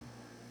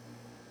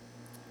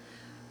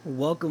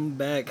Welcome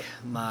back,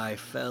 my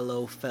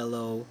fellow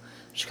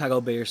Chicago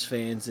Bears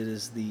fans. It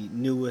is the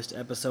newest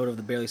episode of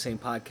the Barely Sane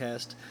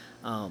podcast.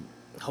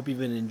 Hope you've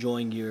been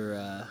enjoying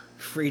your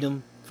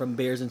freedom from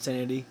Bears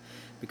insanity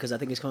because I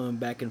think it's coming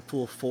back in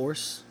full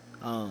force.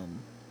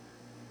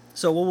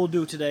 So what we'll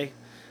do today,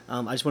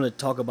 I just want to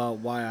talk about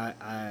why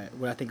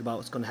what I think about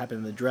what's going to happen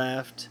in the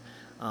draft,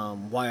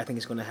 why I think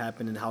it's going to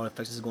happen, and how it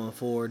affects us going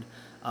forward.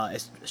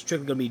 It's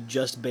strictly going to be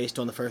just based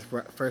on the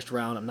first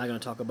round. I'm not going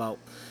to talk about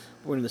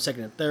we're in the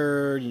second and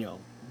third.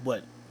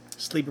 What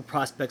sleeper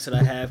prospects that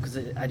I have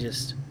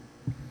because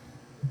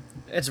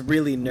it's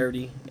really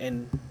nerdy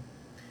and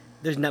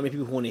there's not many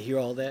people who want to hear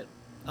all that.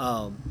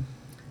 But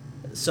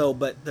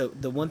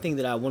the one thing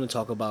that I want to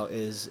talk about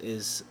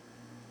is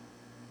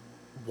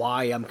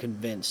why I'm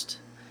convinced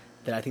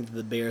that I think that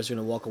the Bears are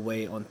going to walk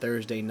away on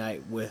Thursday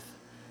night with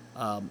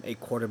a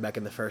quarterback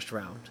in the first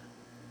round.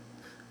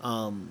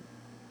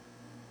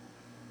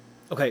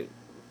 Okay,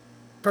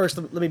 first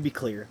let me be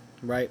clear,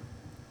 right?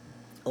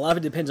 A lot of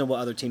it depends on what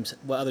other teams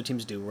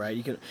do, right?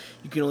 You can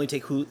only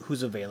take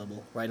who's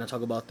available, right? And I'll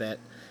talk about that.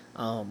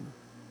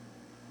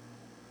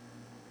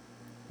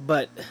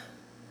 But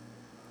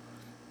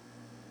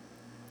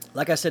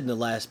like I said in the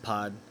last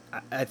pod,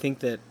 I think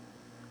that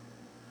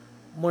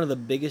one of the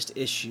biggest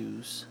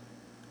issues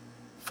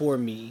for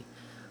me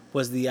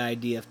was the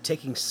idea of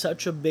taking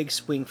such a big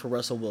swing for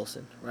Russell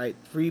Wilson, right?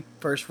 3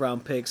 first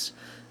round picks,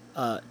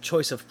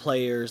 choice of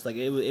players, like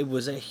it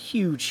was a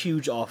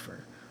huge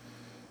offer.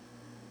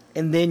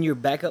 And then your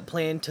backup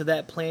plan to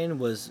that plan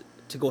was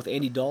to go with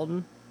Andy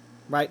Dalton,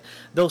 right?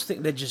 Those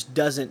things that just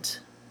doesn't.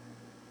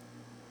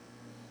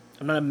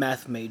 I'm not a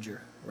math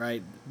major,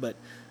 right? But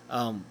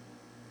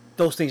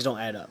those things don't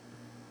add up,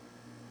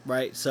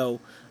 right?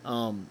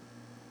 But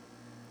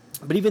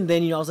even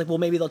then, I was like, well,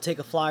 maybe they'll take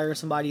a flyer or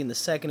somebody in the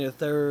second or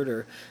third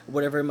or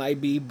whatever it might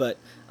be. But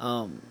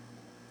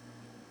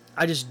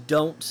I just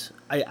don't.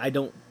 I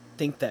don't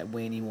think that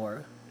way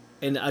anymore.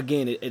 And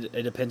again,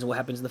 it depends on what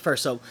happens in the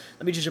first. So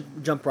let me just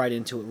jump right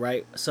into it,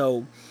 right?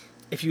 So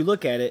if you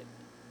look at it,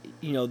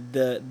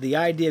 the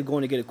idea of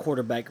going to get a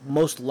quarterback,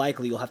 most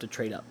likely you'll have to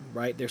trade up,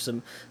 right? There's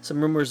some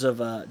rumors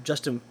of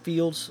Justin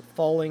Fields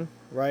falling,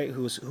 right?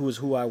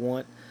 Who I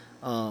want.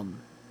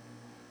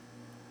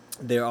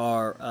 There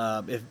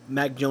are if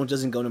Mac Jones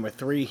doesn't go number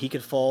 3, he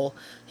could fall.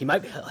 He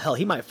might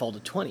fall to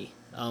 20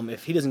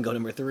 if he doesn't go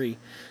number 3.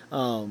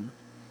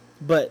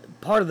 But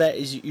part of that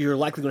is you're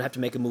likely going to have to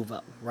make a move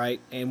up, right?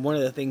 And one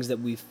of the things that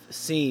we've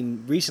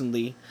seen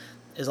recently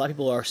is a lot of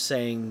people are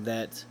saying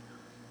that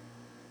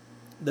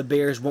the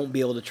Bears won't be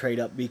able to trade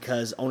up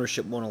because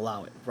ownership won't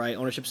allow it, right?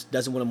 Ownership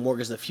doesn't want to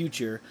mortgage the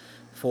future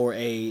for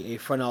a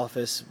front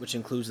office, which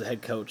includes the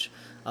head coach,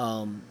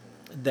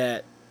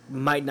 that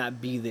might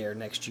not be there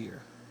next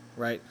year,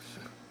 right?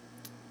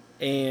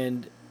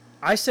 And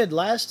I said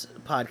last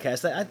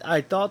podcast that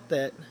I thought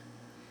that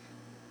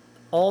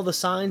all the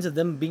signs of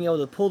them being able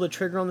to pull the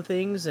trigger on the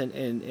things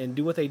and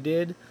do what they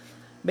did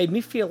made me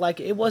feel like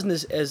it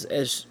wasn't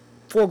as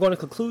foregone a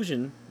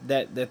conclusion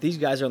that these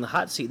guys are on the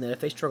hot seat and that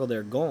if they struggle,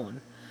 they're gone.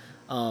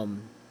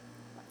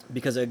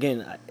 Because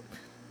again,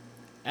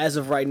 as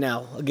of right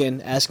now,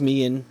 again, ask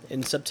me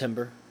in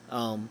September.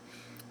 But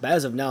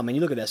as of now, man,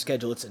 you look at that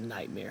schedule, it's a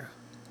nightmare.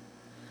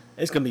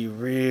 It's going to be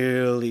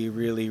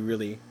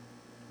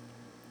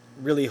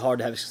really hard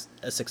to have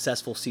a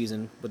successful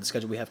season with the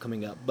schedule we have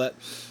coming up. But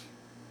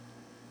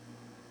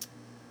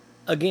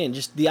again,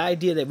 just the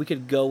idea that we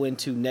could go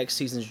into next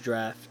season's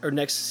draft or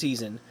next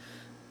season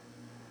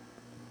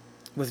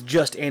with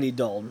just Andy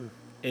Dalton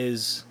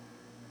is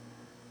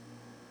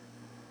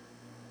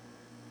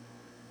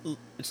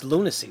it's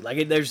lunacy.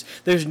 Like there's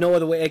no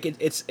other way. Like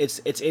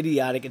it's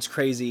idiotic. It's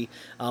crazy.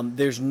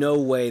 There's no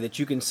way that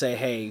you can say,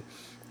 hey,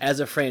 as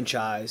a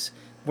franchise,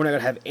 we're not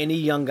going to have any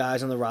young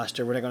guys on the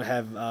roster. We're not going to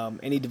have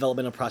any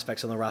developmental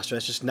prospects on the roster.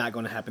 That's just not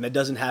going to happen. That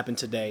doesn't happen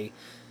today.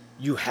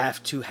 You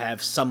have to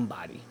have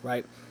somebody,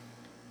 right?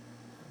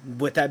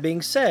 With that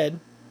being said,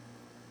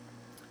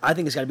 I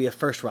think it's got to be a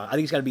first round. I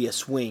think it's got to be a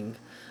swing.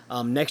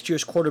 Next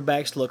year's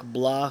quarterbacks look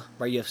blah,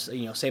 right? You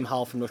have Sam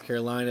Howell from North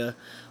Carolina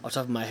off the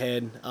top of my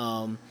head,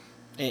 and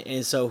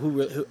so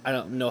who I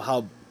don't know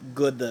how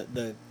good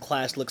the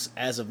class looks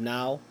as of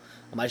now.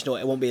 I just know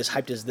it won't be as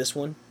hyped as this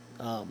one.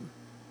 But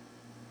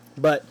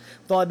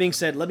with all that being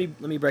said, let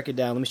me break it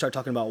down. Let me start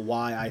talking about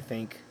why I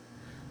think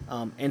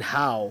and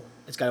how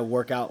it's got to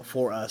work out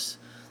for us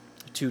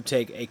to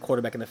take a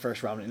quarterback in the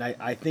first round. And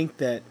I think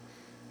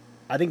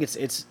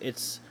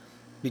it's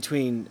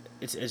between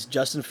it's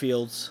Justin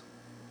Fields,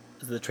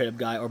 the trade up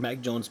guy, or Mac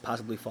Jones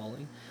possibly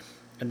falling,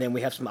 and then we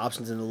have some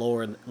options in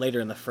the later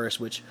in the first,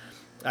 which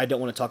I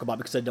don't want to talk about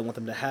because I don't want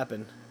them to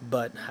happen.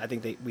 But I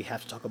think we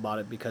have to talk about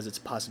it because it's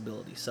a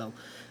possibility. So,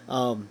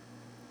 all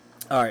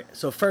right.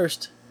 So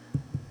first,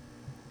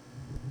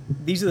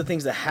 these are the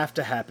things that have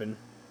to happen,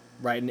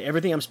 right? And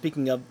everything I'm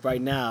speaking of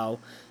right now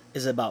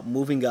is about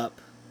moving up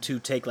to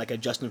take like a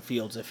Justin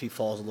Fields if he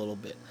falls a little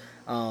bit.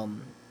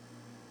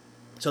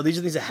 So these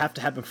are things that have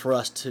to happen for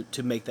us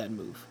to make that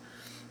move.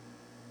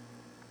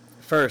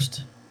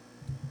 First,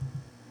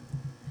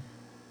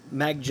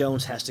 Mac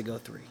Jones has to go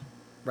 3,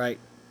 right?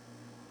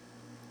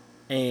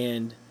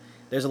 And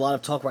there's a lot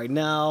of talk right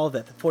now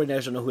that the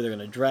 49ers don't know who they're going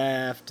to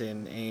draft,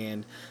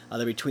 and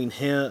they're between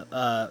him,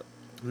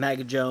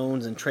 Mac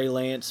Jones, and Trey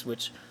Lance,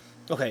 which,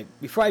 okay,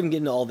 before I even get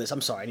into all this,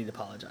 I'm sorry, I need to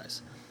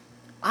apologize.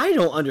 I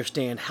don't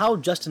understand how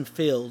Justin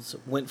Fields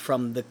went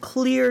from the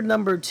clear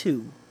number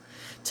 2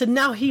 to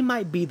now he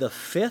might be the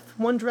 5th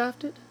one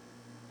drafted.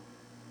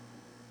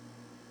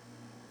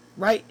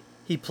 Right?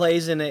 He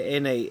plays in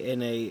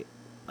a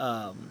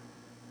Power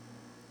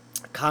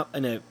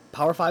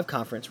 5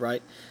 conference,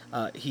 right?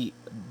 He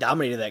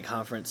dominated that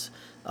conference.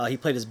 He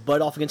played his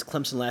butt off against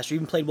Clemson last year.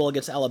 Even played well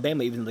against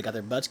Alabama, even though they got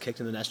their butts kicked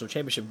in the national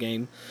championship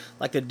game.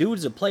 Like, the dude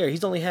is a player.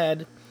 He's only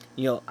had,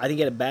 I think he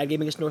had a bad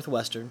game against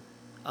Northwestern.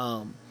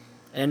 And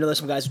I know there's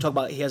some guys who talk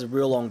about he has a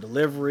real long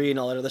delivery and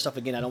all that other stuff.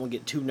 Again, I don't want to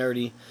get too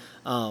nerdy.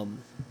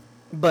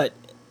 But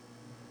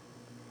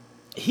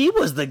he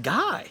was the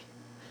guy.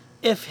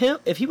 If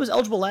he was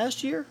eligible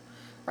last year,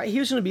 right, he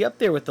was going to be up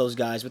there with those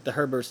guys, with the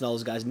Herberts and all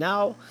those guys.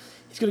 Now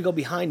he's going to go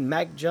behind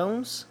Mac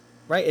Jones,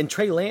 right, and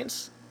Trey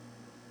Lance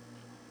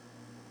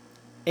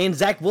and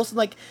Zach Wilson.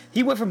 Like,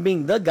 he went from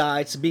being the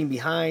guy to being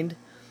behind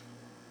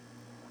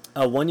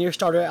a one-year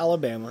starter at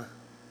Alabama,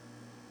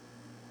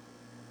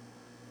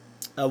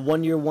 a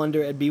one-year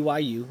wonder at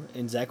BYU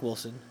in Zach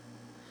Wilson,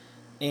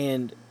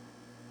 and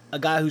a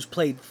guy who's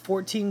played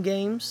 14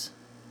 games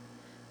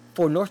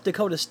for North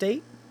Dakota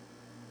State.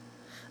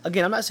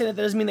 Again, I'm not saying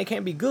that doesn't mean they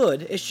can't be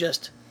good. It's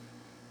just,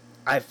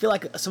 I feel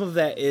like some of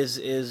that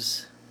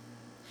is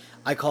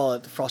I call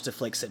it the Frosted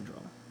Flake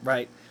syndrome,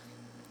 right?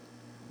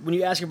 When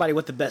you ask everybody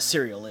what the best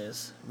cereal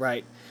is,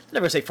 right, they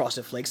never say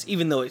Frosted Flakes,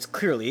 even though it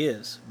clearly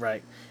is,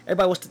 right?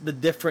 Everybody wants the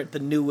different, the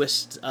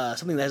newest,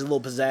 something that has a little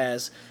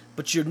pizzazz,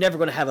 but you're never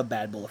going to have a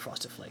bad bowl of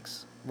Frosted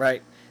Flakes,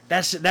 right?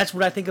 That's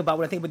what I think about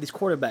when I think about these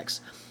quarterbacks.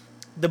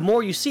 The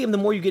more you see them, the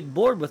more you get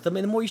bored with them,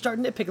 and the more you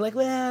start nitpicking, like,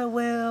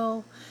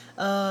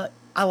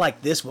 I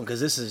like this one because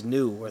this is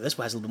new, or this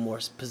one has a little bit more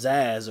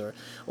pizzazz,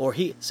 or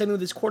he. Same with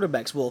these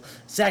quarterbacks. Well,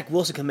 Zach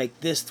Wilson can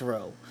make this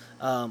throw.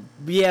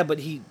 But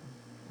he,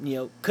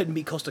 couldn't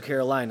beat Coastal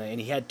Carolina, and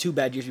he had 2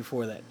 bad years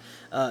before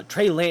that.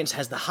 Trey Lance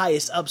has the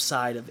highest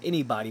upside of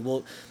anybody.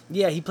 Well,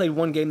 yeah, he played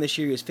one game this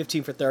year. He was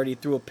 15 for 30,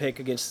 threw a pick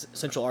against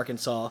Central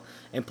Arkansas,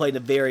 and played a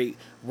very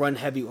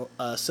run-heavy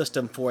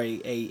system for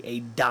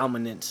a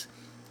dominant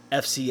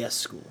FCS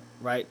school,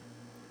 right?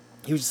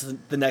 He was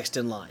just the next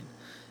in line.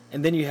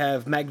 And then you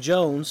have Mac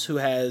Jones, who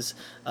has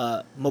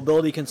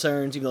mobility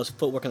concerns, even though his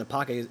footwork in the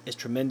pocket is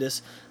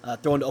tremendous,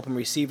 throwing to open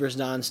receivers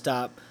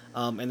nonstop,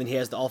 and then he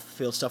has the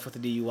off-the-field stuff with the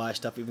DUI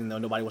stuff, even though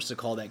nobody wants to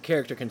call that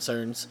character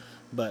concerns,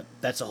 but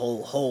that's a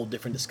whole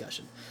different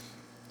discussion.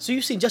 So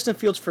you've seen Justin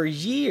Fields for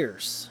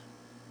years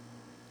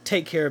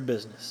take care of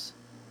business.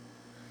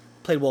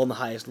 Played well in the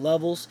highest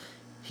levels.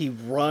 He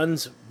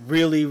runs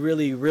really,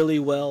 really, really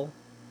well,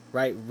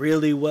 right?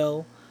 Really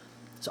well.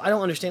 So I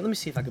don't understand. Let me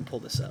see if I can pull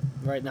this up.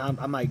 Right now,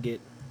 I might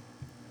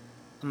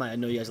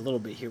annoy you guys a little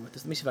bit here with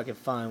this. Let me see if I can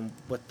find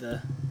what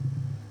the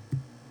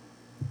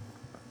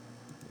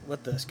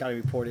scouting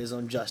report is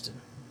on Justin.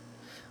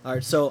 All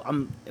right. So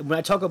when I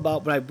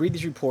read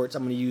these reports,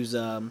 I'm going to use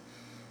the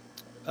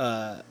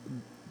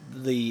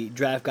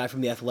draft guide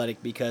from The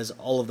Athletic, because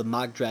all of the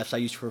mock drafts I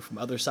used from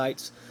other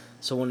sites.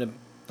 So I wanted to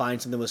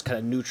find something that was kind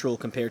of neutral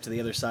compared to the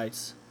other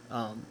sites.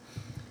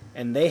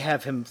 And they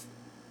have him.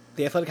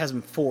 The Athletic has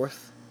him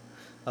 4th.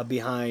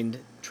 Behind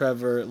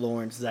Trevor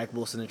Lawrence, Zach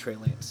Wilson, and Trey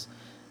Lance.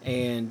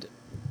 And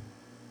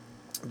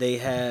they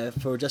have,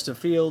 for Justin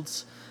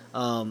Fields,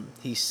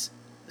 he's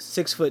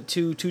 6'2",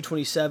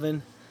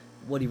 227.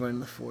 What do you run in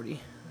the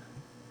 40?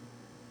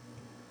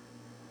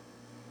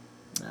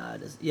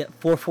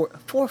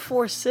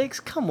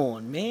 4.46. Come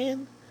on,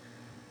 man.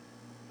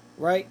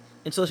 Right?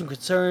 And so there's some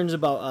concerns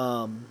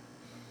about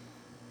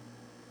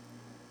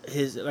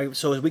his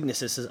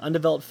weaknesses: his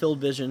undeveloped field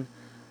vision,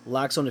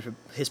 lacks on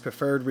his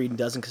preferred read, and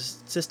doesn't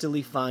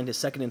consistently find his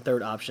second and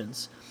third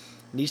options.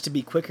 Needs to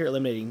be quicker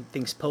eliminating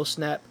things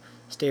post-snap.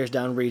 Stares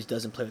down reads,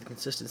 doesn't play with a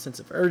consistent sense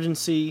of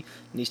urgency.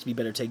 Needs to be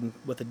better taking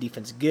what the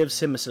defense gives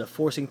him instead of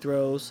forcing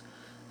throws.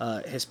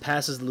 His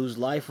passes lose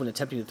life when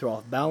attempting to throw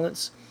off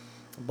balance.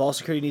 Ball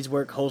security needs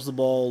work, holds the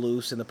ball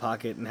loose in the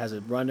pocket, and as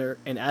a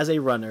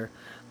runner,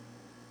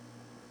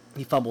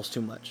 he fumbles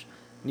too much.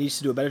 Needs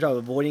to do a better job of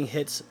avoiding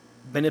hits.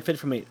 Benefit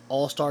from an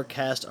all-star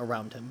cast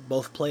around him,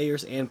 both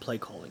players and play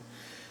calling.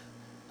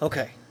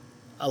 Okay,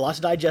 a lot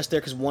to digest there,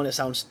 because one, it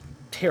sounds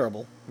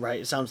terrible, right?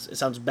 It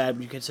sounds bad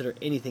when you consider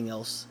anything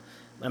else.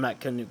 I'm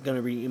not going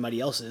to read anybody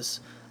else's.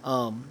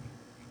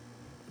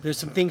 There's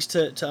some things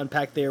to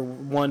unpack there.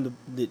 One,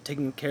 the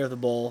taking care of the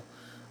ball.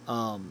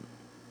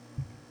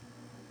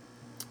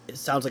 It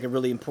sounds like a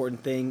really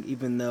important thing,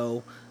 even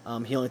though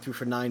he only threw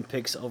for 9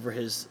 picks over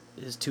his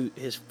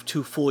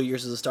 2 full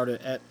years as a starter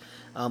at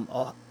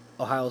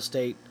Ohio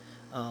State.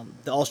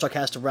 The all-star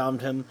cast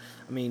around him.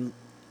 I mean,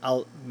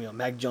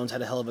 Mac Jones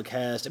had a hell of a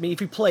cast. I mean,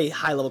 if you play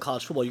high-level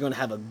college football, you're going to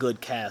have a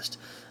good cast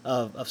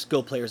of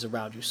skill players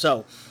around you.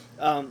 So,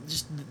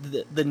 just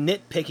the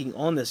nitpicking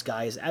on this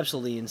guy is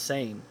absolutely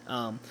insane.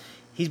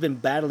 he's been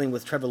battling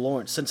with Trevor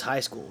Lawrence since high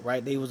school,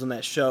 right? They was on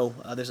that show.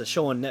 There's a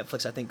show on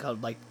Netflix, I think,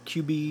 called like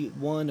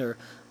QB1 or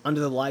Under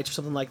the Lights or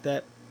something like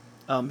that.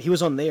 He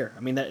was on there. I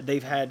mean,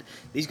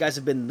 these guys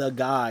have been the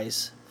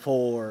guys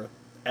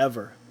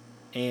forever,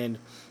 and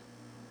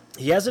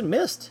he hasn't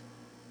missed.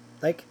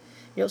 Like,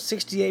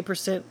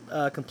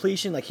 68%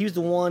 completion. Like, he was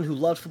the one who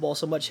loved football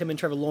so much. Him and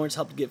Trevor Lawrence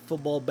helped get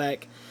football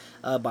back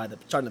by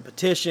starting the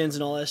petitions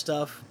and all that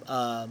stuff.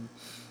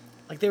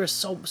 Like, there is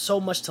so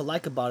much to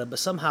like about it, but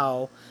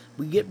somehow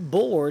we get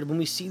bored when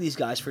we see these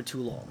guys for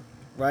too long,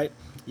 right?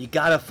 You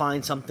gotta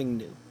find something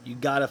new.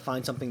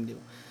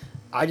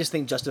 I just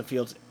think Justin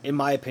Fields, in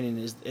my opinion,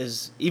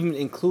 is even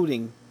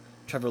including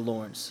Trevor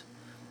Lawrence,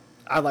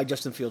 I like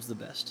Justin Fields the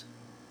best.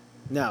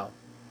 Now,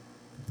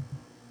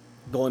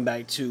 going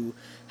back to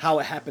how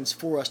it happens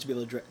for us to be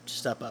able to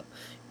step up.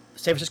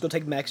 San Francisco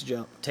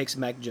takes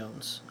Mac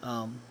Jones.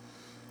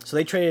 So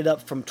they traded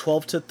up from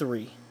 12 to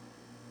 3.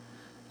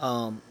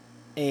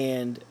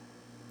 And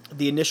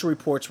the initial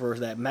reports were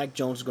that Mac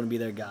Jones was going to be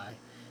their guy.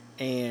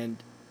 And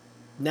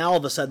now all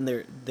of a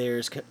sudden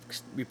there's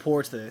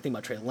reports that they're thinking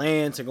about Trey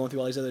Lance. They're going through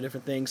all these other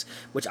different things,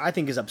 which I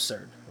think is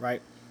absurd,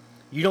 right?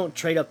 You don't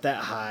trade up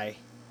that high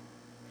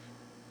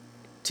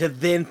to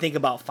then think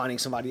about finding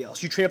somebody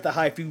else. You trade up that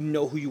high if you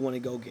know who you want to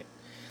go get.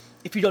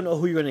 If you don't know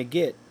who you're going to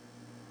get,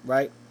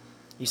 right,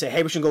 you say,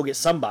 hey, we should go get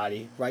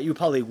somebody, right? You would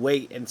probably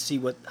wait and see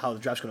how the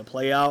draft's going to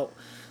play out,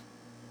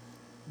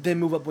 then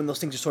move up when those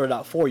things are sorted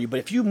out for you. But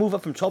if you move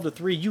up from 12 to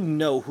 3, you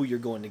know who you're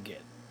going to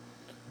get.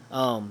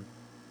 And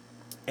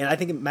I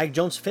think Mac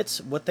Jones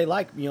fits what they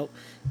like.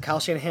 Kyle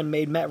Shanahan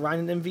made Matt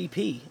Ryan an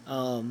MVP.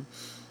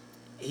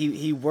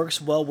 He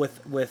works well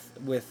with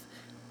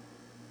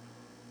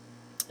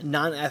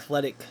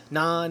non-athletic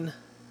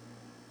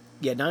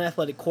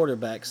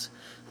quarterbacks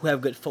who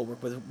have good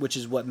footwork, which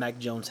is what Mac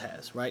Jones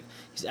has, right?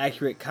 He's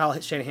accurate. Kyle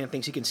Shanahan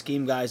thinks he can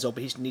scheme guys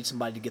open. He needs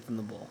somebody to get them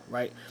the ball,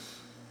 right?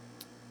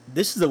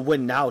 This is a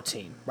win-now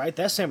team, right?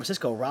 That San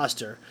Francisco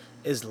roster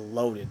is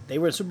loaded. They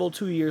were in Super Bowl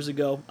 2 years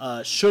ago.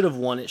 Should have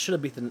won it. Should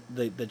have beat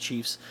the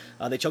Chiefs.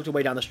 They choked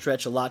away down the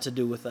stretch. A lot to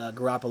do with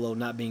Garoppolo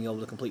not being able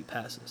to complete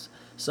passes.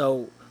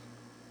 So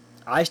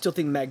I still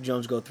think Mac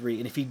Jones go 3,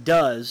 and if he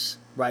does,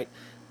 right,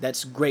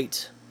 that's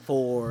great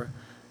for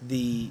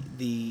the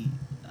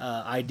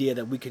idea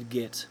that we could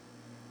get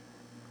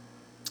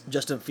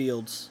Justin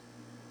Fields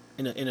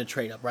in a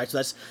trade up, right? So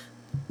that's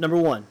number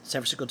 1.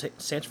 San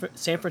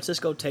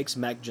Francisco takes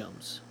Mac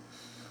Jones.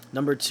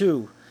 Number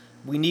 2,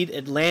 we need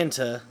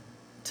Atlanta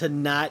to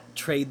not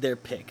trade their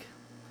pick.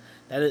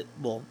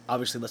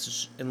 Obviously,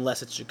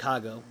 unless it's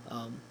Chicago.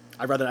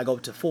 I'd rather not go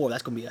up to 4.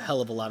 That's going to be a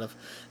hell of a lot of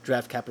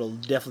draft capital.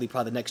 Definitely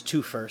probably the next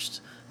 2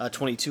 first,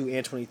 22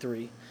 and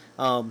 23.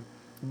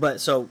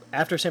 But so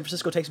after San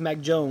Francisco takes Mac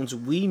Jones,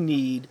 we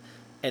need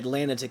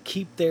Atlanta to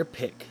keep their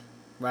pick,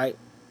 right?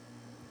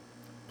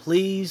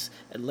 Please,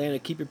 Atlanta,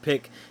 keep your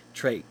pick.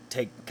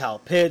 Take Kyle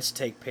Pitts,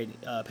 take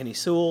Penny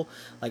Sewell,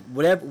 like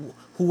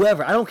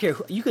whoever. I don't care.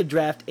 You could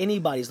draft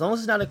anybody as long as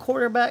it's not a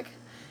quarterback,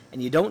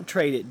 and you don't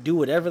trade it. Do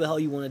whatever the hell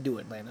you want to do,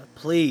 Atlanta.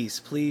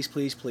 Please, please,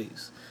 please,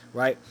 please,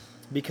 right?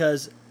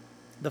 Because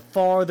the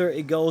farther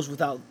it goes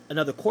without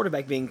another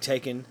quarterback being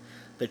taken,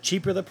 the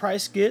cheaper the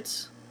price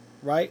gets,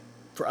 right?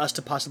 For us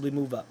to possibly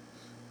move up.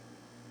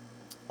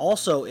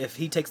 Also, if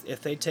they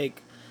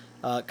take,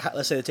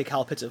 let's say they take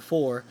Kyle Pitts at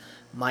 4,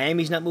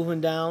 Miami's not moving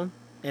down.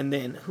 And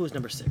then, who is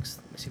number 6?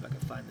 Let me see if I can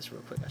find this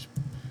real quick. I should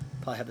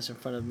probably have this in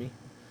front of me.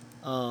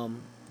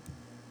 21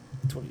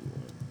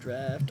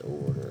 draft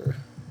order.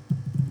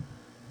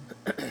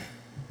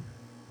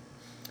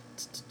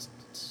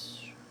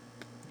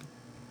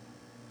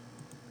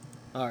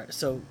 All right,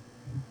 so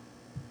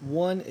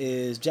 1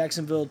 is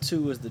Jacksonville,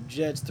 2 is the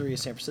Jets, 3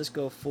 is San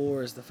Francisco,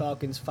 4 is the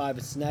Falcons, 5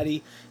 is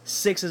Cincinnati,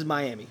 6 is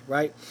Miami,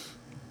 right?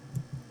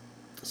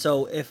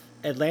 So if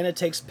Atlanta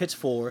takes Pitts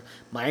 4,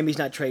 Miami's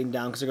not trading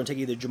down because they're going to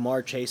take either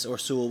Jamar Chase or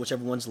Sewell,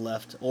 whichever one's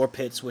left, or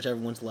Pitts, whichever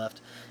one's left.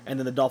 And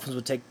then the Dolphins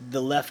would take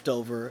the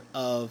leftover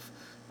of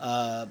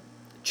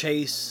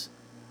Chase,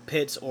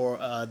 Pitts, or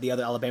the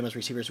other Alabama's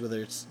receivers,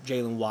 whether it's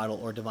Jalen Waddle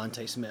or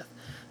Devontae Smith.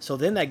 So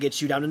then that gets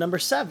you down to number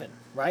 7,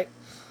 right?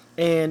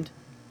 And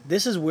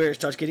this is where it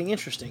starts getting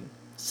interesting.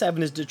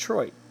 7 is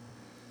Detroit.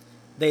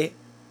 They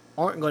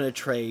aren't going to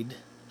trade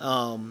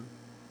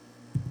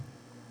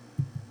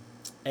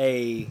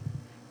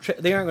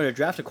they aren't going to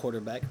draft a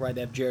quarterback, right? They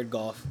have Jared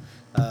Goff,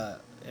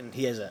 and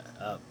he has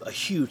a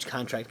huge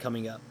contract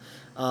coming up.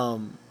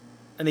 And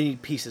they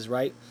need pieces,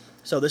 right?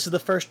 So this is the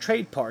first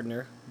trade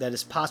partner that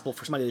is possible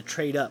for somebody to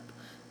trade up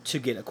to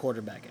get a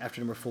quarterback after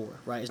number 4,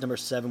 right? It's number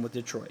 7 with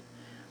Detroit.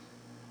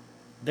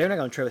 They're not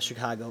going to trade with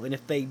Chicago, and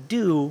if they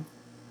do,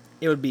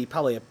 it would be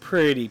probably a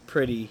pretty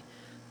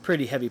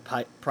heavy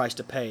price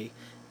to pay.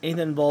 Anything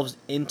that involves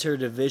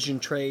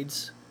interdivision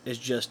trades is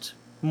just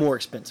more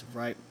expensive,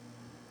 right?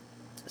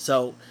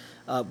 So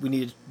we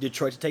need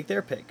Detroit to take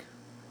their pick.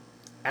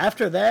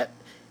 After that,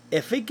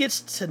 if it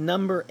gets to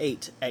number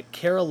 8 at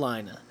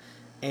Carolina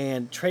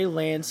and Trey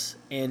Lance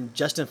and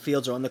Justin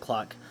Fields are on the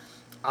clock,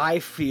 I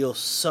feel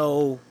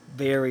so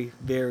very,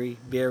 very,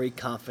 very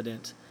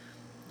confident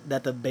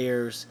that the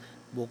Bears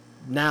will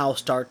now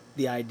start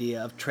the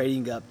idea of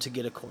trading up to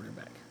get a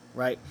quarterback,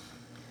 right?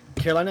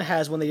 Carolina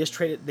has one. They just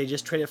traded. They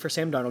just traded for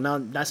Sam Darnold. Now,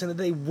 I'm not saying that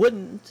they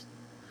wouldn't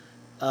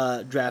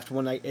draft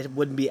one. It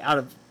wouldn't be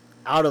out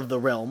of the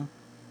realm.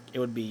 It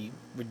would be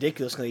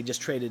ridiculous because they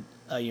just traded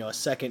a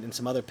second and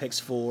some other picks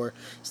for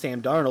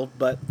Sam Darnold.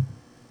 But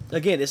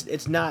again,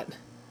 it's not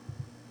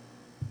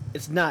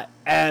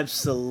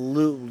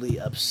absolutely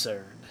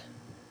absurd,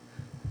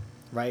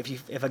 right?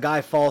 If a guy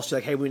falls to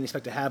like, hey, we didn't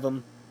expect to have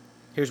him,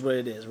 here's what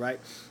it is,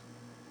 right?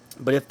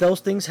 But if those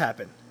things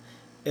happen,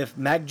 if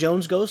Mac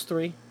Jones goes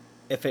 3,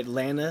 if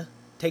Atlanta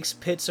takes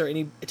Pitts or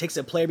it takes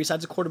a player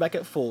besides a quarterback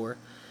at 4,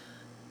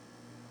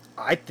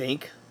 I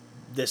think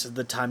this is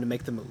the time to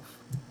make the move.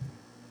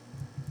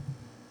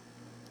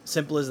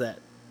 Simple as that.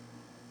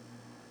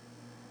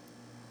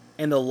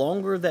 And the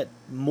longer that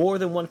more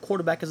than one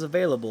quarterback is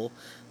available,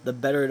 the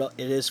better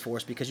it is for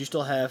us because you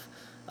still have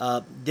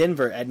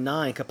Denver at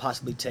 9 could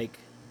possibly take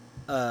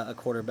a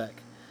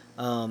quarterback.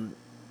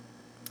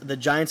 The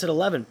Giants at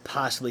 11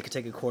 possibly could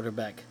take a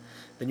quarterback.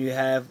 Then you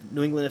have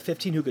New England at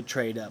 15 who could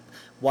trade up.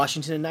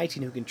 Washington at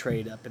 19 who can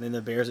trade up. And then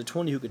the Bears at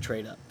 20 who could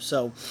trade up.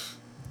 So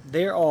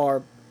there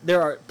are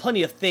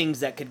plenty of things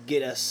that could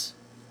get us,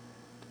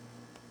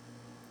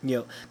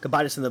 could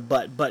bite us in the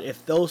butt. But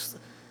if those,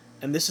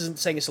 and this isn't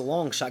saying it's a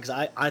long shot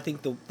because I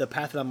think the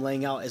path that I'm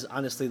laying out is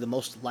honestly the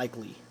most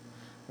likely,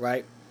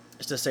 right?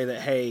 It's to say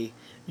that, hey,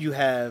 you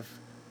have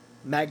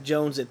Mac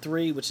Jones at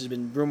 3, which has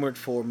been rumored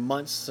for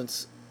months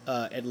since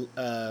San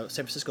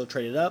Francisco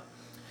traded up.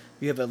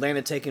 You have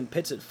Atlanta taking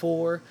Pitts at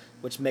 4,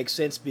 which makes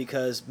sense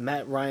because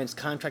Matt Ryan's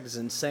contract is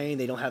insane.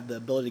 They don't have the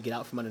ability to get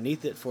out from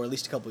underneath it for at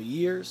least a couple of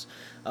years.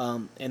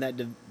 And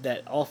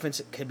that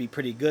offense could be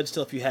pretty good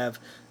still if you have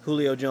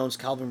Julio Jones,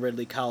 Calvin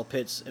Ridley, Kyle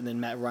Pitts, and then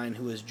Matt Ryan,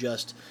 who is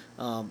just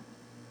a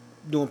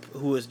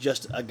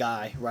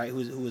guy, right?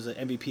 Who was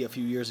an MVP a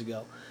few years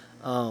ago.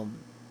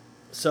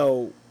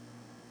 So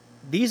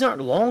these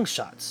aren't long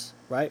shots,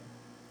 right?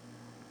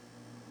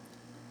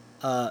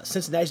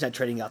 Cincinnati's not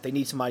trading out. They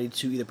need somebody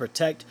to either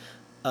protect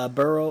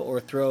Burrow or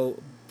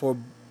throw for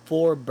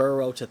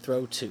Burrow to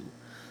throw to.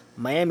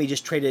 Miami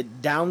just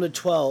traded down to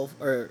 12,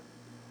 and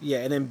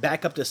then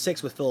back up to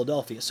 6 with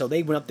Philadelphia. So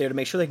they went up there to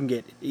make sure they can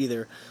get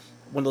either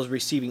one of those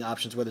receiving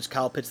options, whether it's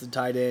Kyle Pitts the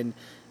tight end,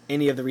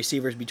 any of the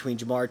receivers between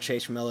Jamar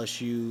Chase from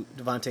LSU,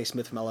 Devontae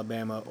Smith from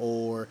Alabama,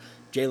 or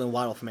Jalen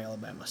Waddle from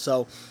Alabama.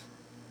 So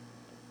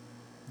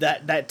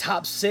that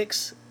top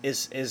 6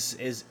 is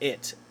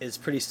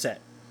pretty set.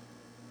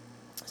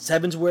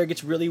 7's where it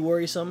gets really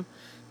worrisome.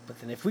 But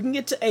then if we can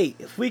get to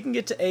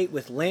 8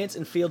 with Lance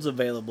and Fields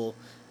available,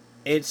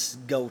 it's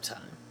go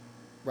time,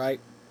 right?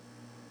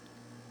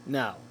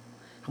 Now,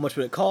 how much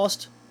would it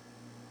cost?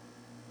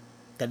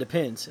 That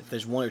depends. If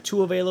there's 1 or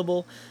 2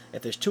 available,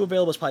 if there's 2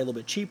 available, it's probably a little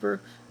bit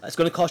cheaper. It's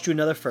going to cost you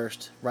another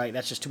first, right?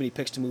 That's just too many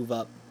picks to move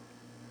up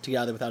to get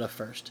out there without a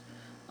first.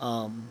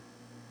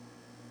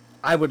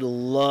 I would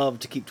love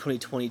to keep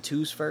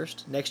 2022's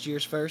first, next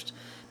year's first,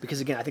 because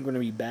again, I think we're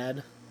going to be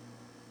bad.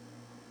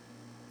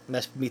 And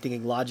that's me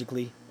thinking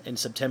logically. In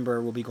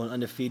September, we'll be going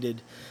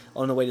undefeated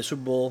on the way to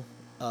Super Bowl.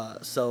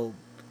 So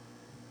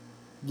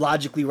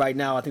logically, right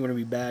now, I think we're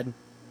going to be bad.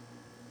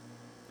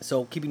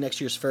 So keeping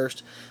next year's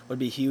first would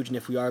be huge. And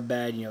if we are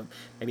bad,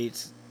 maybe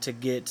it's to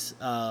get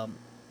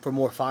for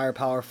more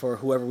firepower for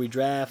whoever we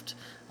draft.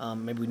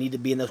 Maybe we need to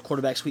be in those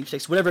quarterback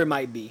sweepstakes, whatever it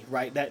might be.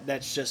 Right?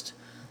 That's just,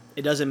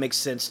 it doesn't make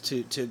sense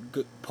to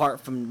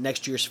part from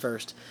next year's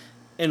first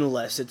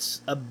unless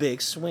it's a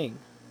big swing,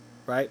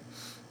 right?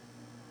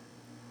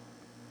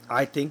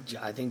 I think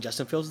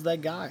Justin Fields is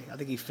that guy. I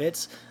think he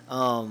fits.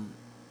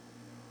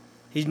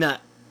 He's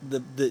not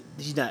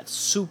he's not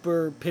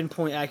super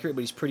pinpoint accurate,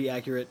 but he's pretty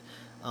accurate.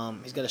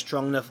 He's got a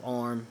strong enough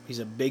arm. He's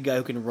a big guy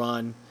who can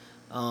run.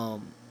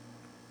 And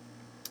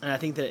I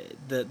think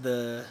that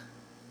the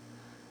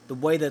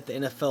way that the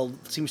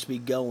NFL seems to be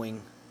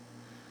going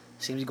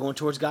seems to be going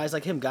towards guys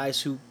like him,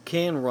 guys who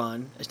can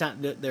run. It's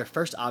not their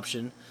first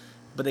option,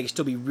 but they can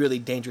still be really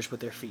dangerous with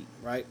their feet,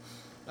 right?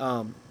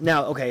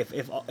 Now, okay,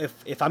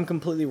 if I'm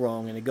completely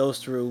wrong and it goes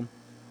through,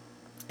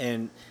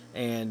 and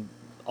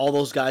all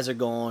those guys are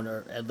gone,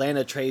 or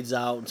Atlanta trades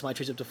out and somebody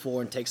trades up to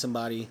 4 and takes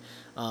somebody,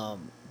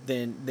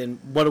 then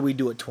what do we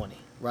do at 20,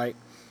 right?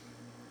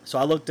 So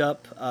I looked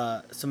up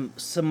some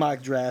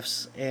mock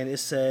drafts, and it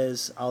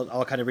says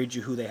I'll kind of read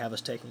you who they have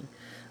us taking.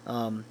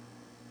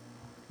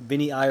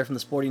 Vinny Iyer from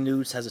the Sporting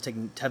News has us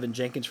taking Tevin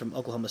Jenkins from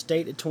Oklahoma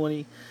State at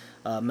 20.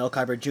 Mel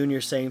Kiper Jr.,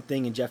 same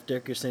thing, and Jeff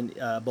Dickerson,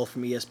 both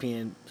from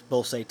ESPN,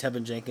 both say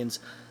Tevin Jenkins,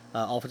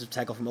 offensive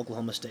tackle from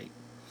Oklahoma State.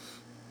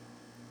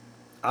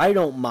 I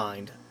don't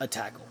mind a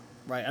tackle,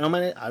 right? I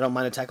don't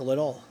mind a tackle at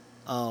all.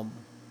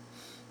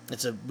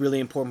 It's a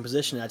really important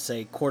position. I'd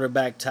say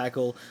quarterback,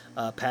 tackle,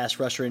 pass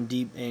rusher, and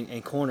deep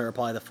and corner are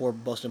probably the 4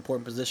 most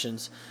important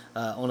positions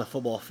on a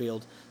football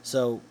field.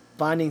 So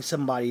finding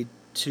somebody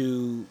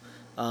to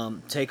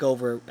take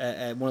over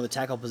at one of the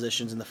tackle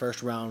positions in the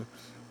first round,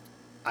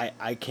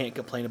 I can't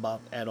complain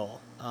about at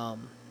all.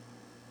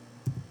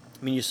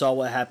 I mean, you saw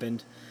what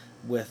happened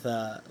with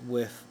the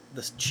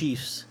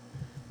Chiefs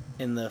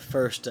in the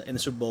first in the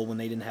Super Bowl when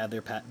they didn't have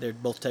their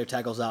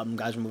tackles out and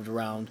guys were moved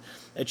around.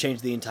 It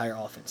changed the entire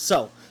offense.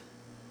 So,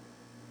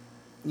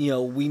 we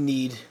know we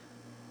need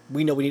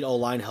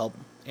O-line help,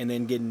 and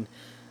then getting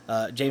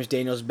James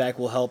Daniels back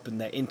will help,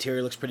 and that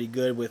interior looks pretty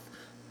good with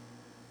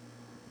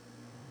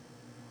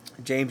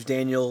James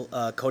Daniel,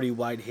 Cody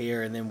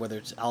Whitehair, and then whether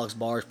it's Alex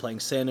Bars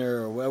playing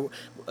center or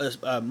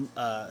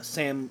whatever,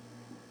 Sam,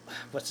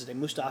 what's his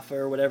name, Mustafa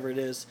or whatever it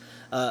is,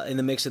 in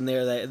the mix in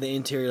there. The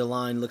interior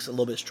line looks a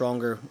little bit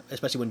stronger,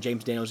 especially when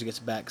James Daniels gets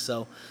back.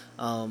 So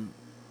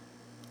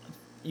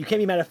you can't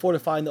be mad at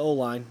fortifying the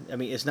O-line. I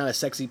mean, it's not a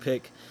sexy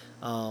pick,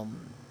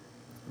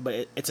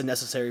 but it's a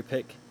necessary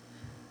pick.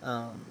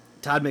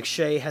 Todd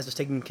McShay has us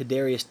taking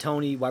Kadarius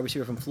Toney, wide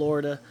receiver from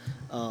Florida.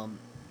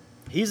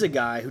 He's a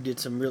guy who did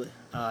some really.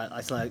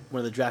 I saw one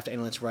of the draft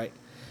analysts right.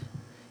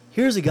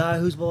 Here's a guy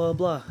who's blah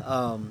blah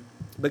blah.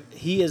 But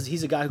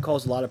he's a guy who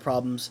caused a lot of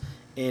problems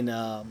in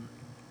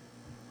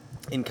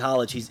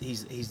college.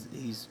 He's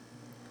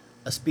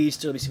a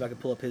speedster. Let me see if I can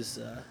pull up his.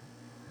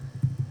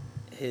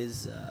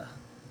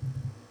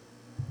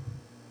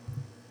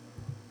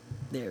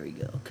 There we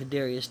go.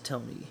 Kadarius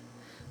Toney.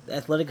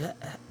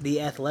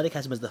 The Athletic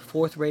has him as the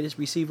fourth rated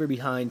receiver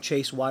behind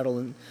Chase Waddle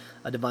and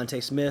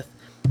Devontae Smith.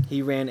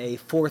 He ran a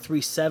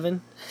 4.37.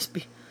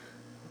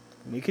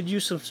 We could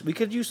use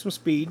some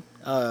speed.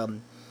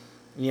 And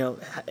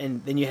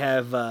then you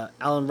have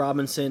Allen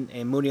Robinson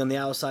and Mooney on the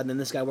outside, and then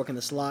this guy working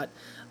the slot.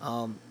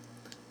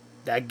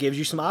 That gives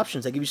you some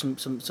options. That gives you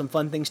some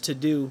fun things to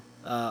do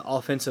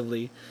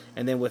offensively.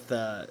 And then with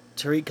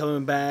Tariq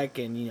coming back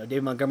and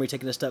David Montgomery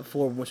taking a step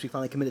forward once we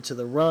finally committed to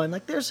the run,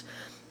 like there's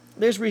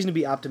reason to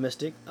be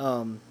optimistic.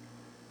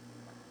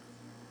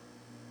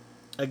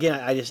 Again,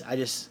 I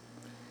just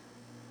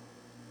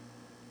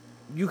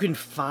you can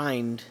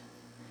find.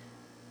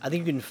 I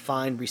think you can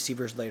find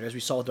receivers later, as we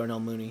saw with Darnell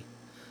Mooney.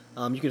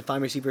 You can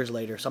find receivers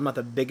later. So I'm not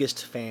the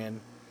biggest fan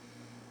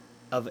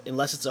of,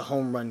 unless it's a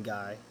home run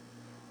guy,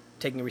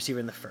 taking a receiver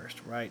in the first,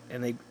 right?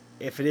 And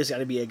if it is got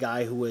to be a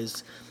guy who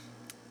is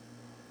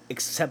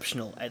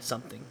exceptional at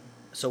something.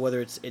 So whether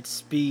it's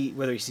speed,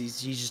 whether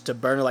he's just a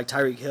burner like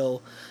Tyreek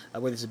Hill,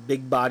 whether it's a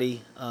big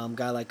body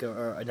guy like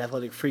or an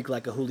athletic freak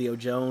like a Julio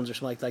Jones or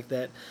something like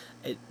that,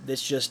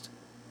 it's just.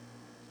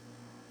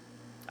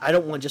 I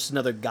don't want just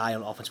another guy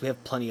on offense. We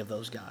have plenty of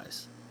those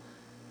guys,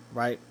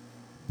 right?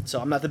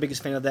 So I'm not the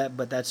biggest fan of that,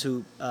 but that's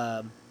who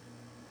Todd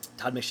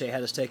McShay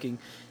had us taking.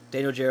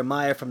 Daniel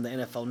Jeremiah from the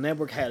NFL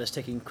Network had us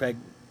taking Greg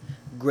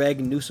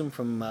Newsome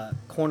from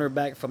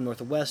cornerback from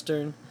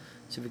Northwestern.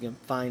 See if we can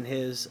find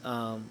his.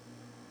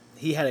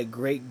 He had a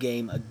great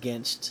game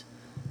against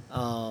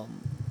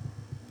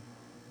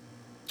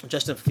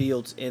Justin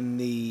Fields in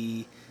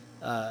the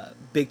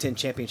Big Ten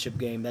championship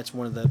game. That's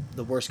one of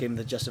the worst games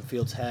that Justin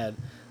Fields had.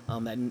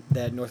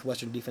 That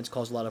Northwestern defense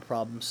caused a lot of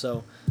problems.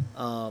 So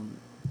when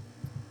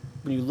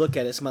you look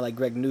at it, somebody like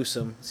Greg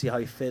Newsome, see how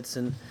he fits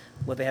and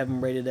what they have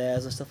him rated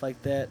as and stuff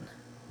like that.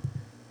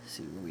 Let's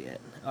see where we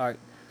at. All right,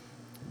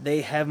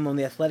 they have him on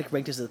the Athletic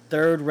ranked as the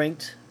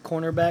third-ranked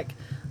cornerback.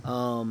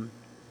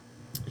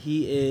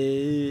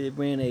 He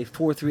ran a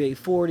 4.38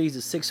 40. He's a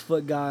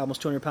 6-foot guy,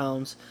 almost 200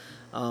 pounds.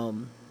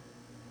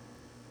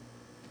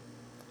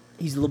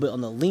 He's a little bit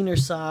on the leaner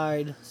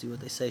side. Let's see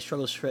what they say.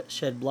 Struggles to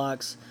shed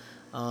blocks.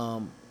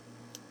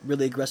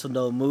 Really aggressive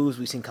no moves.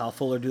 We've seen Kyle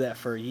Fuller do that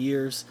for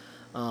years,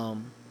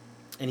 and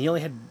he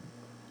only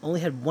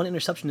had one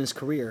interception in his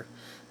career.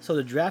 So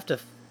the draft I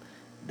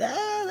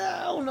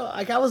don't know.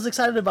 Like I was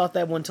excited about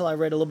that one until I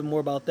read a little bit more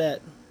about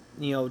that.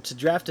 To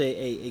draft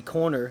a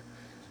corner,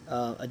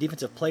 a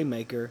defensive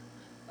playmaker,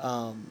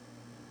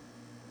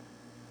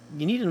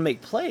 you need him to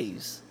make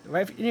plays,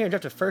 right? If you're going to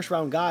draft a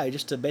first-round guy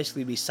just to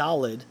basically be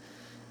solid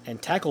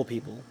and tackle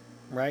people,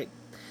 right?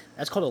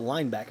 That's called a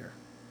linebacker.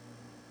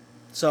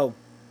 So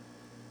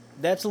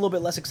that's a little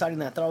bit less exciting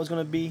than I thought it was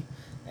going to be.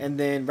 And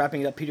then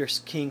wrapping it up, Peter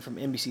King from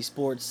NBC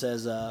Sports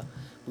says we're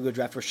going to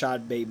draft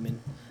Rashad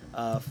Bateman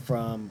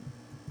from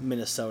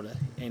Minnesota,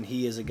 and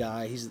he is a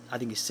guy. I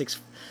think he's a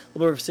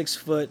little over 6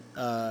 foot.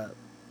 I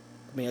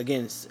mean,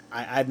 again,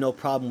 I have no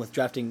problem with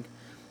drafting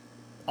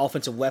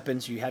offensive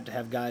weapons. You have to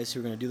have guys who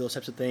are going to do those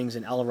types of things.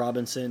 And Allen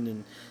Robinson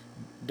and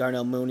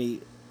Darnell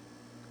Mooney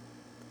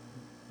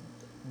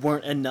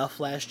weren't enough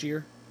last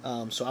year.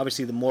 So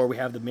obviously, the more we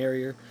have, the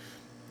merrier.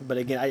 But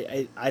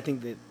again, I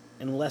think that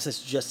unless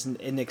it's just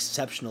an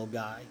exceptional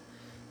guy,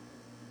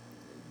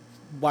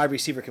 wide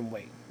receiver can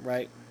wait,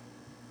 right?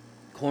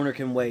 Corner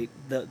can wait.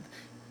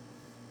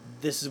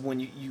 This is when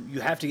you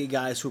have to get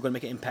guys who are going to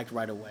make an impact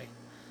right away.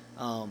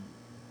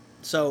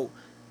 So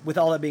with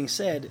all that being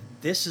said,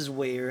 this is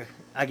where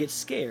I get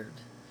scared.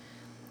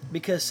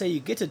 Because say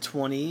you get to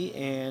 20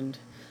 and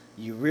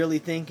you're really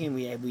thinking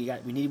we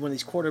need one of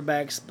these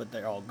quarterbacks, but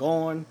they're all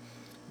gone.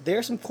 There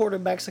are some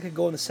quarterbacks that could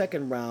go in the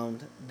second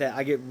round that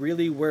I get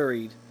really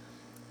worried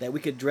that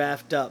we could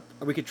draft up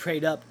or we could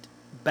trade up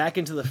back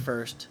into the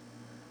first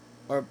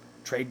or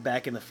trade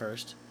back in the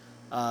first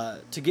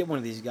to get one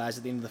of these guys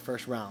at the end of the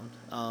first round.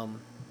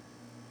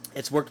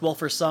 It's worked well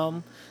for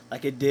some,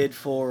 like it did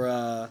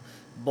for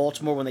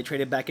Baltimore when they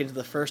traded back into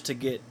the first to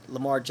get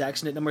Lamar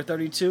Jackson at number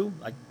 32.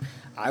 Like,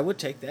 I would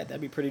take that.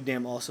 That'd be pretty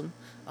damn awesome.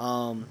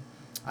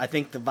 I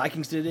think the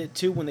Vikings did it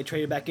too when they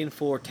traded back in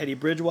for Teddy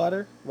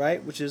Bridgewater,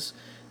 right? Which is,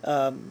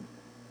 I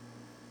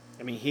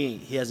mean,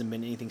 he hasn't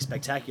been anything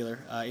spectacular.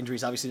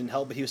 Injuries obviously didn't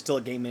help, but he was still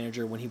a game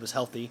manager when he was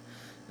healthy.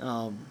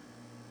 So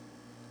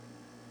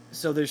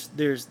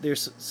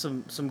there's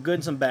some good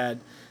and some bad,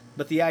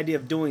 but the idea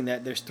of doing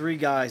that, there's three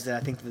guys that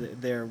I think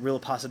that they're real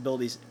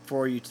possibilities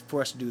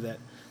for us to do that.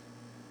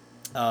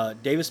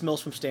 Davis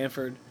Mills from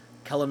Stanford,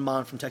 Kellen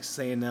Mond from Texas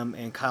A&M,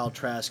 and Kyle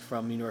Trask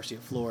from the University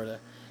of Florida,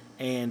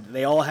 and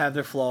they all have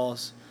their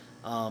flaws.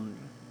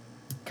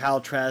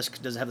 Kyle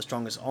Trask doesn't have the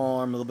strongest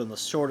arm, a little bit on the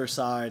shorter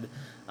side,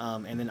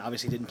 and then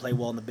obviously didn't play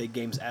well in the big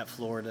games at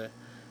Florida.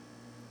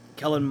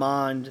 Kellen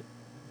Mond,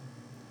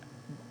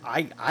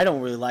 I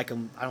don't really like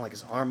him. I don't like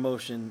his arm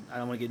motion. I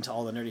don't want to get into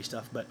all the nerdy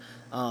stuff, but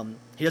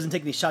he doesn't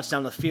take any shots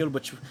down the field,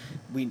 which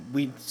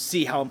we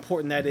see how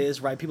important that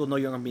is, right? People know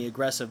you're going to be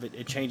aggressive.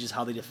 It changes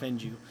how they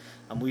defend you.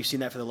 We've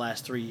seen that for the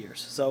last 3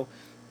 years. So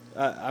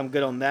I'm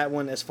good on that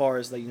one as far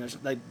as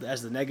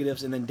as the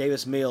negatives. And then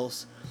Davis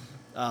Mills,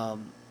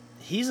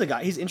 he's a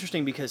guy. He's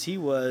interesting because he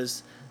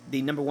was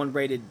the number one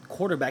rated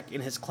quarterback in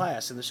his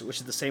class,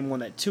 which is the same one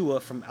that Tua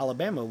from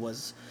Alabama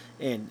was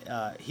in.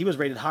 He was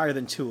rated higher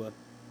than Tua.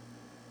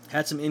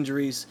 Had some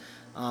injuries,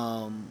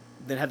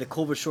 then had the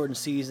COVID shortened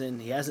season.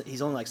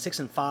 He's only like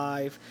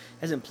 6-5,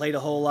 hasn't played a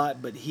whole lot,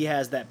 but he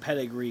has that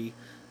pedigree.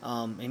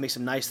 He makes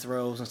some nice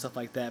throws and stuff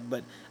like that.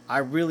 But I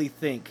really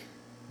think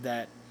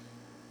that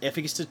if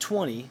he gets to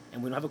 20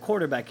 and we don't have a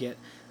quarterback yet,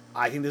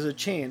 I think there's a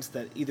chance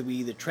that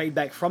we trade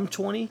back from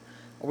 20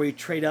 or we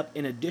trade up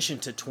in addition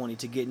to 20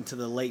 to get into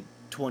the late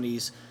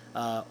 20s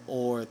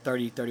or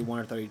 30, 31,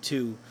 or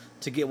 32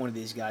 to get one of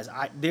these guys.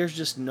 There's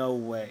just no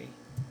way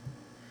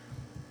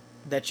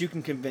that you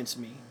can convince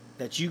me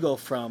that you go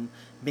from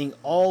being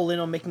all in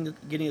on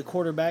getting a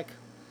quarterback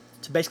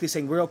to basically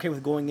saying we're okay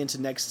with going into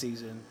next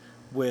season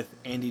with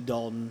Andy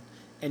Dalton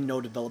and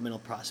no developmental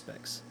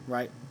prospects,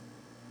 right?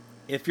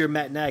 If you're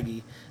Matt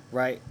Nagy,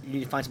 right, you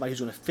need to find somebody who's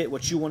going to fit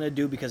what you want to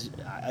do because,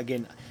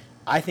 again,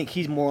 I think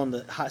he's more on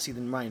the hot seat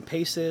than Ryan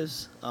Pace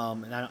is,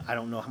 and I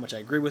don't know how much I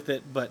agree with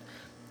it, but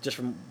just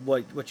from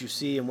what you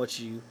see and what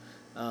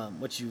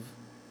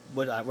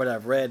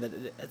I've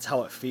read, that's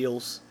how it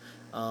feels.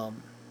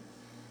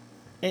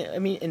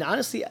 And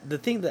honestly, the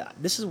thing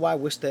this is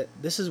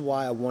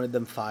why I wanted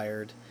them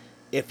fired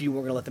if you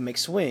weren't going to let them make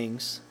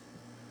swings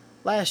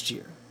last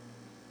year.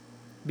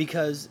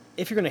 Because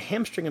if you're going to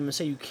hamstring them and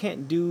say you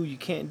can't do,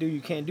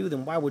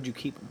 then why would you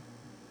keep them?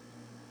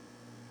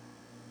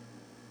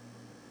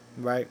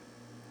 Right?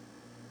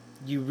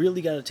 You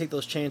really got to take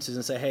those chances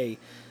and say, hey,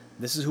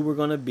 this is who we're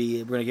going to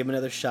be. We're going to give them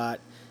another shot.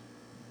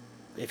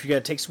 If you got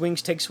to take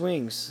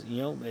swings,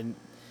 and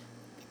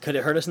could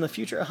it hurt us in the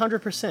future?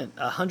 100%.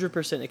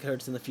 100% it could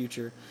hurt us in the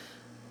future.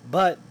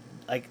 But,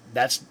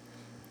 that's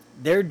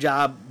their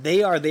job.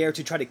 They are there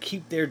to try to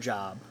keep their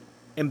job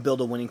and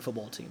build a winning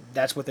football team.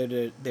 That's what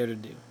they're there to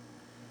do.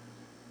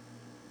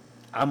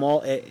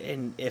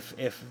 And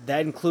if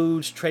that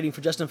includes trading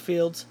for Justin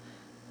Fields,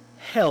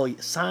 hell,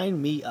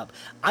 sign me up.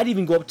 I'd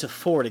even go up to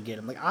 4 to get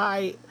him.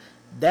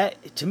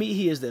 To me,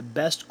 he is the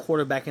best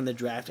quarterback in the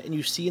draft. And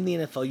you see in the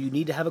NFL, you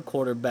need to have a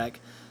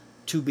quarterback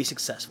to be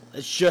successful.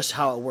 It's just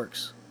how it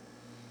works.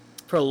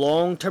 For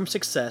long-term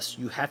success,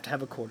 you have to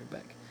have a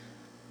quarterback.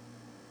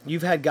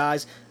 You've had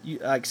guys,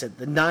 like I said,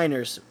 the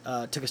Niners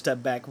took a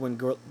step back when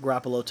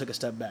Garoppolo took a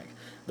step back.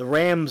 The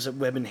Rams have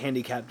been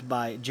handicapped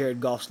by Jared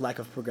Goff's lack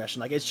of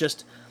progression. It's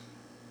just,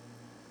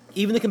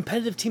 even the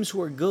competitive teams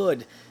who are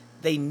good,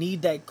 they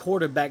need that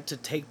quarterback to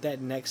take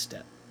that next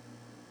step.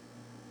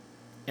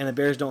 And the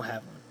Bears don't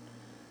have one.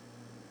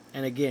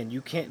 And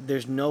again,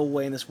 there's no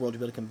way in this world to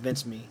be able to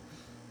convince me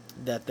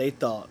that they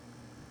thought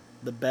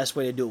the best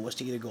way to do it was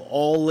to either go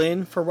all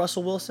in for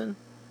Russell Wilson,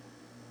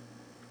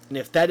 and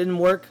if that didn't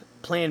work,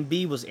 plan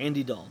B was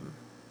Andy Dalton.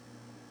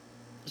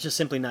 It's just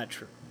simply not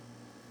true,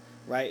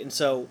 right? And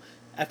so,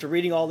 after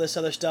reading all this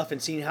other stuff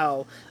and seeing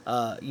how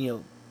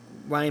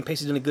Ryan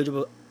Pace has done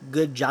a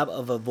good job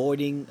of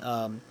avoiding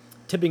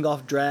tipping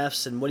off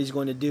drafts and what he's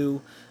going to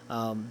do,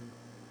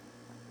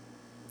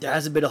 there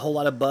hasn't been a whole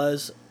lot of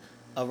buzz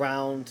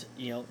around,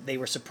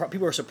 people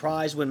were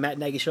surprised when Matt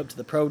Nagy showed up to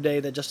the pro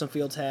day that Justin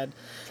Fields had.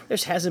 There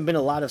hasn't been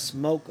a lot of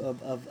smoke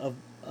of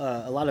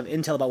a lot of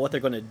intel about what they're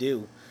going to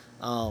do,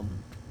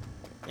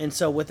 and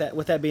so with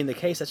that being the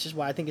case, that's just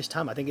why I think it's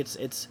time. I think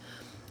this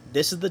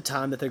is the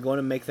time that they're going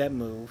to make that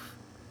move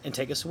and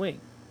take a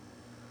swing.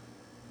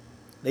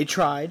 They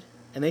tried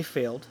and they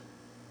failed,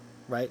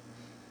 right?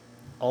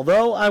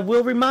 Although I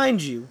will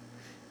remind you,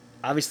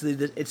 obviously,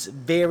 it's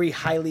very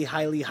highly,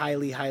 highly,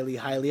 highly, highly,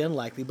 highly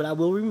unlikely, but I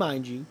will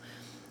remind you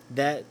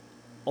that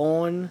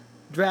on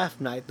draft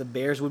night, the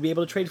Bears would be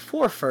able to trade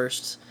 4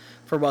 firsts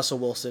for Russell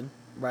Wilson,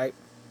 right?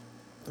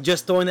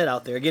 Just throwing that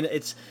out there. Again,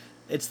 it's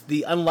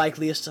the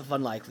unlikeliest of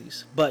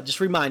unlikelies, but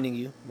just reminding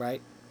you,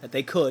 right, that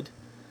they could.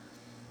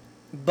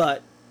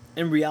 But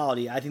in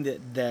reality, I think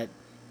that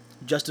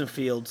Justin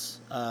Fields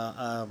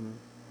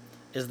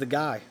is the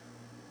guy.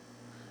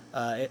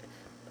 It,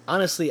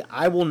 honestly,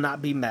 I will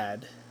not be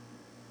mad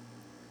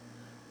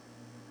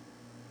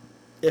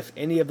if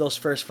any of those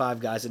first five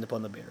guys end up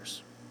on the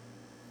Bears.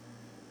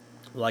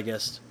 Well, I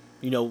guess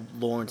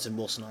Lawrence and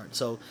Wilson aren't.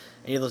 So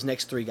any of those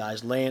next three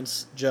guys,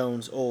 Lance,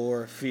 Jones,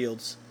 or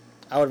Fields,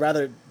 I would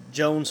rather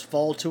Jones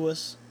fall to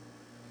us,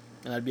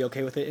 and I'd be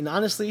okay with it. And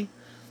honestly,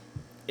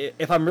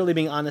 if I'm really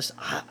being honest,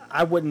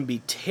 I wouldn't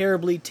be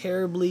terribly,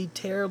 terribly,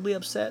 terribly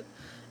upset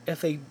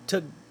if they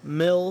took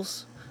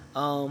Mills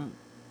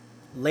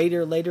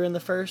later in the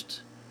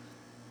first,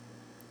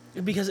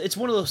 because it's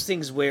one of those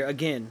things where,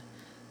 again,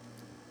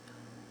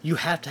 you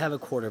have to have a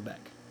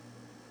quarterback,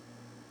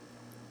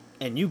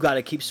 and you got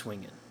to keep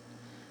swinging.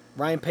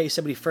 Ryan Pace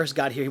said when he first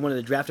got here, he wanted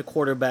to draft a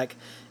quarterback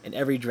in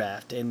every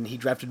draft, and he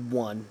drafted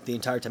one the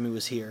entire time he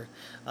was here,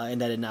 and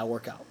that did not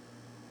work out.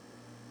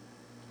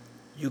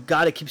 You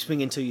got to keep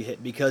swinging until you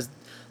hit, because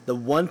the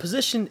one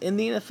position in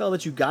the NFL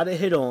that you got to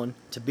hit on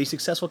to be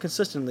successful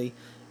consistently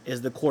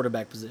is the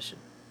quarterback position.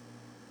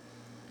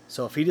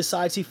 So if he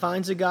decides he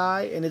finds a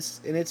guy and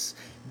it's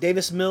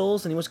Davis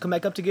Mills and he wants to come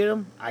back up to get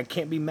him, I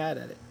can't be mad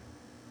at it.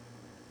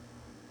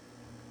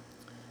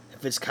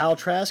 If it's Kyle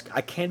Trask,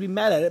 I can't be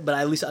mad at it, but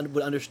I at least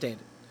would understand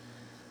it.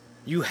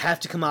 You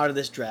have to come out of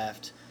this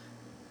draft,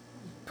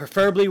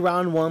 preferably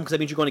round one, because that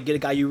means you're going to get a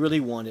guy you really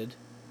wanted,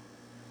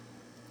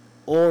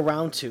 or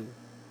round two.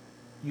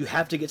 You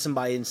have to get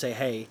somebody and say,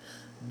 hey,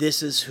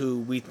 this is who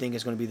we think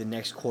is going to be the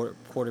next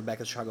quarterback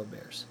of the Chicago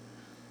Bears.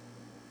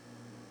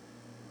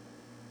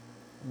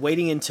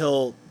 Waiting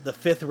until the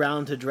fifth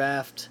round to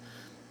draft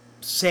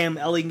Sam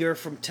Ehlinger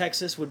from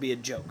Texas would be a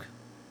joke.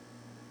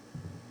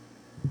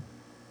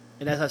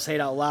 And as I say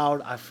it out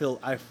loud,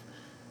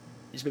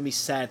 it's made me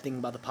sad thinking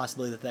about the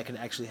possibility that could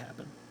actually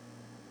happen.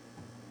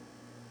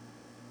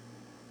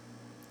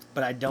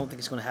 But I don't think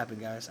it's going to happen,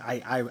 guys.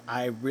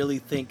 I really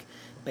think,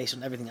 based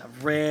on everything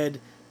I've read,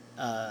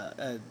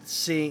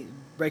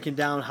 breaking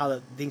down how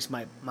the things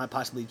might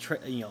possibly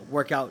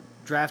work out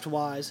draft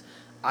wise,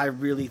 I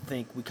really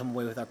think we come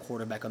away with our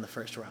quarterback on the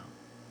first round.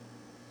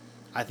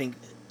 I think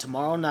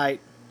tomorrow night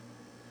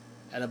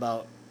at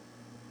about,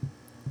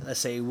 let's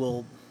say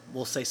we'll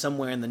say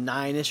somewhere in the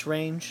 9-ish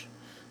range,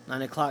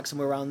 9 o'clock,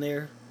 somewhere around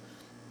there.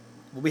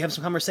 We'll be having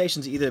some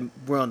conversations. Either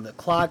we're on the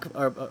clock,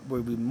 or we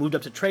moved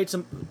up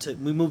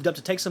we moved up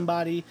to take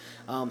somebody.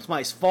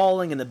 Somebody's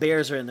falling, and the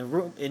Bears are in the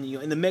room,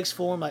 in the mix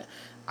for them.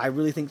 I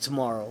really think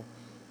tomorrow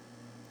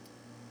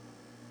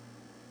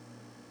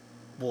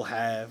we'll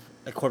have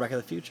a quarterback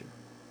of the future,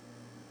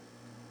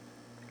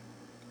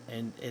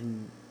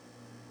 and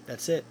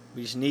that's it.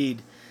 We just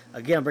need,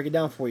 again, I'll break it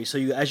down for you. So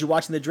as you're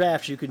watching the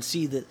draft, you can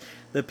see that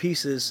the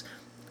pieces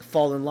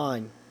fall in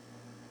line.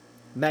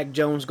 Mac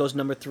Jones goes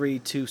number 3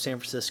 to San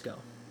Francisco.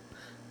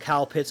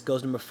 Kyle Pitts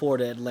goes number 4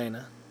 to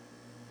Atlanta.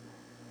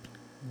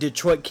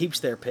 Detroit keeps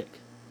their pick.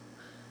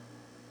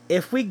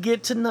 If we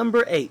get to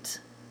number 8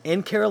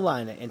 in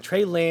Carolina and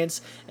Trey Lance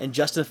and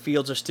Justin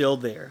Fields are still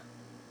there,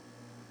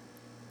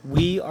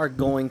 we are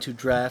going to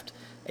draft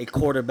a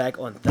quarterback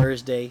on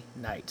Thursday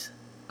night.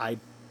 I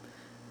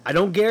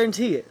don't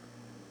guarantee it,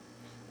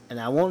 and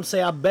I won't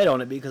say I bet on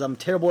it because I'm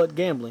terrible at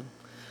gambling,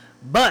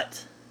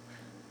 but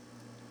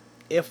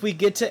if we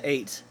get to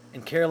 8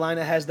 and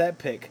Carolina has that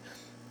pick,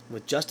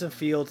 with Justin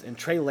Fields and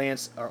Trey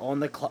Lance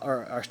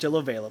are still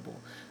available,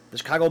 the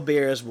Chicago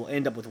Bears will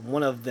end up with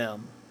one of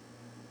them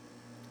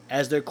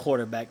as their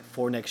quarterback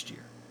for next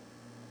year.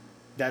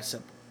 That's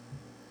simple.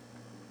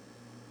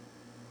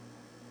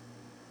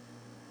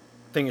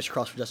 Fingers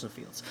crossed for Justin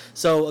Fields.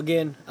 So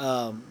again,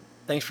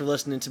 thanks for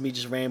listening to me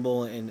just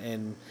ramble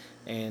and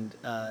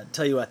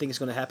tell you what I think is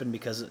going to happen,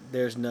 because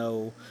there's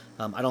no,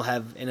 I don't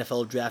have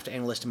NFL draft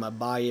analyst in my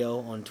bio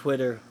on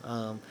Twitter.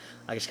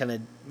 I just kind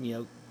of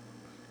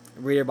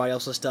read everybody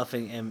else's stuff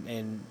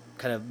and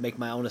kind of make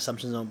my own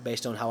assumptions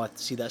based on how I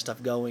see that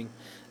stuff going,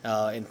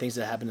 and things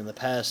that happened in the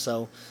past.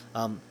 So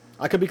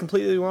I could be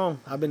completely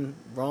wrong. I've been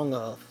wrong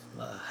a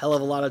hell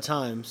of a lot of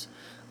times.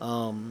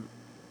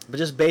 But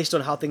just based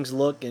on how things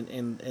look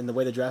and the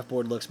way the draft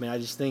board looks, man, I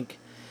just think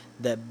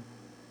that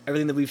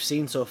everything that we've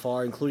seen so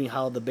far, including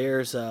how the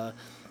Bears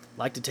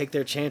like to take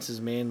their chances,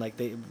 man,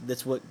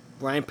 that's what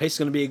Ryan Pace is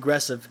going to be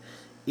aggressive,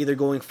 either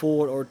going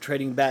forward or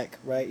trading back,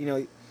 right?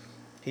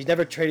 He's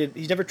never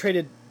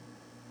traded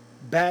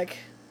back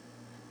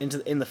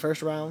in the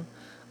first round.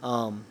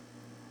 But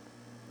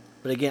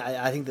again,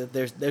 I think that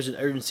there's an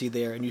urgency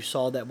there, and you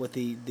saw that with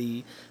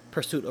the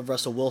pursuit of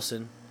Russell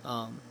Wilson.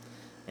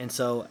 And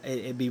so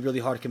it'd be really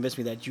hard to convince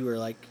me that you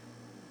were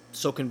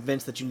so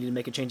convinced that you need to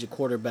make a change at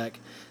quarterback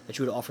that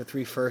you would offer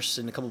 3 firsts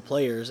and a couple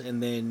players,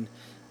 and then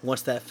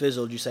once that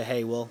fizzled, you say,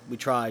 hey, well, we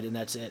tried, and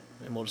that's it,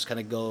 and we'll just kind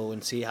of go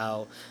and see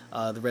how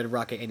the Red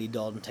Rocket Andy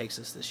Dalton takes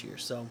us this year.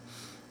 So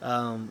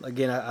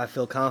again, I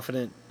feel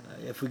confident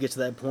if we get to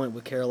that point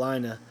with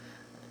Carolina.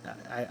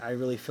 I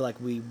really feel like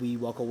we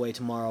walk away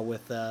tomorrow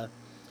with the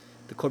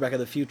quarterback of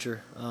the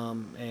future,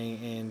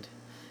 and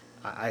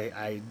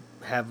I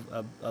have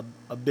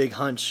a big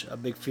hunch, a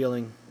big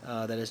feeling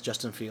that is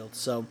Justin Fields.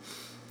 So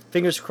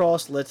fingers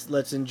crossed.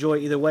 Let's enjoy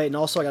either way. And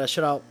also I got a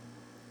shout out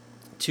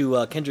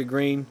to Kendrick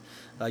Green,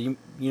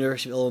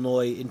 University of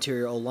Illinois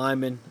interior O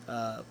lineman,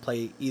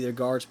 play either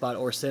guard spot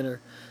or center.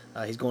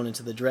 He's going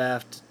into the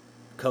draft.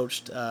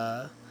 Coached.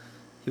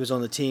 He was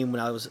on the team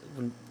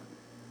when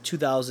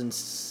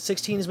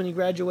 2016 is when he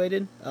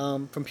graduated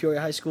from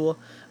Peoria High School.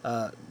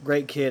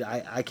 Great kid.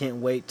 I can't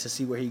wait to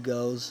see where he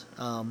goes.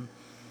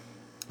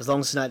 As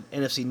long as it's not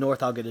NFC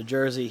North, I'll get a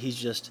jersey.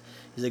 He's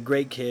a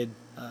great kid,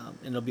 and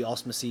it'll be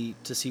awesome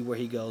to see where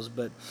he goes.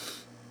 But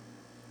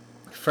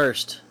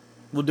first,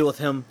 we'll deal with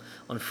him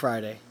on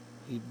Friday.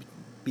 He'd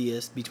be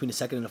between the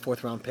second and the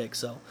fourth round pick.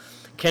 So,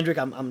 Kendrick,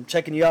 I'm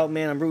checking you out,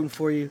 man. I'm rooting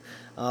for you.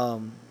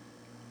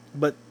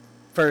 But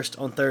first,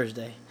 on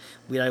Thursday,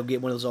 we gotta get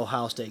one of those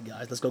Ohio State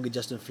guys. Let's go get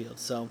Justin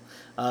Fields. So,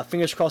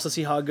 fingers crossed. Let's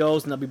see how it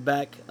goes, and I'll be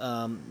back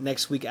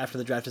next week after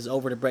the draft is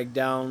over to break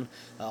down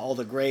all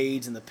the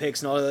grades and the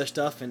picks and all the other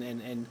stuff,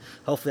 and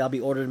hopefully I'll be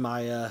ordering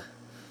my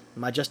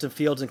my Justin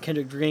Fields and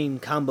Kendrick Green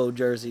combo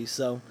jersey.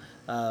 So,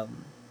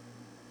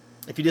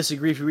 if you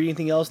disagree, if you read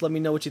anything else, let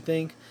me know what you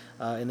think,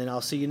 and then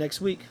I'll see you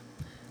next week.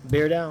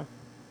 Bear down.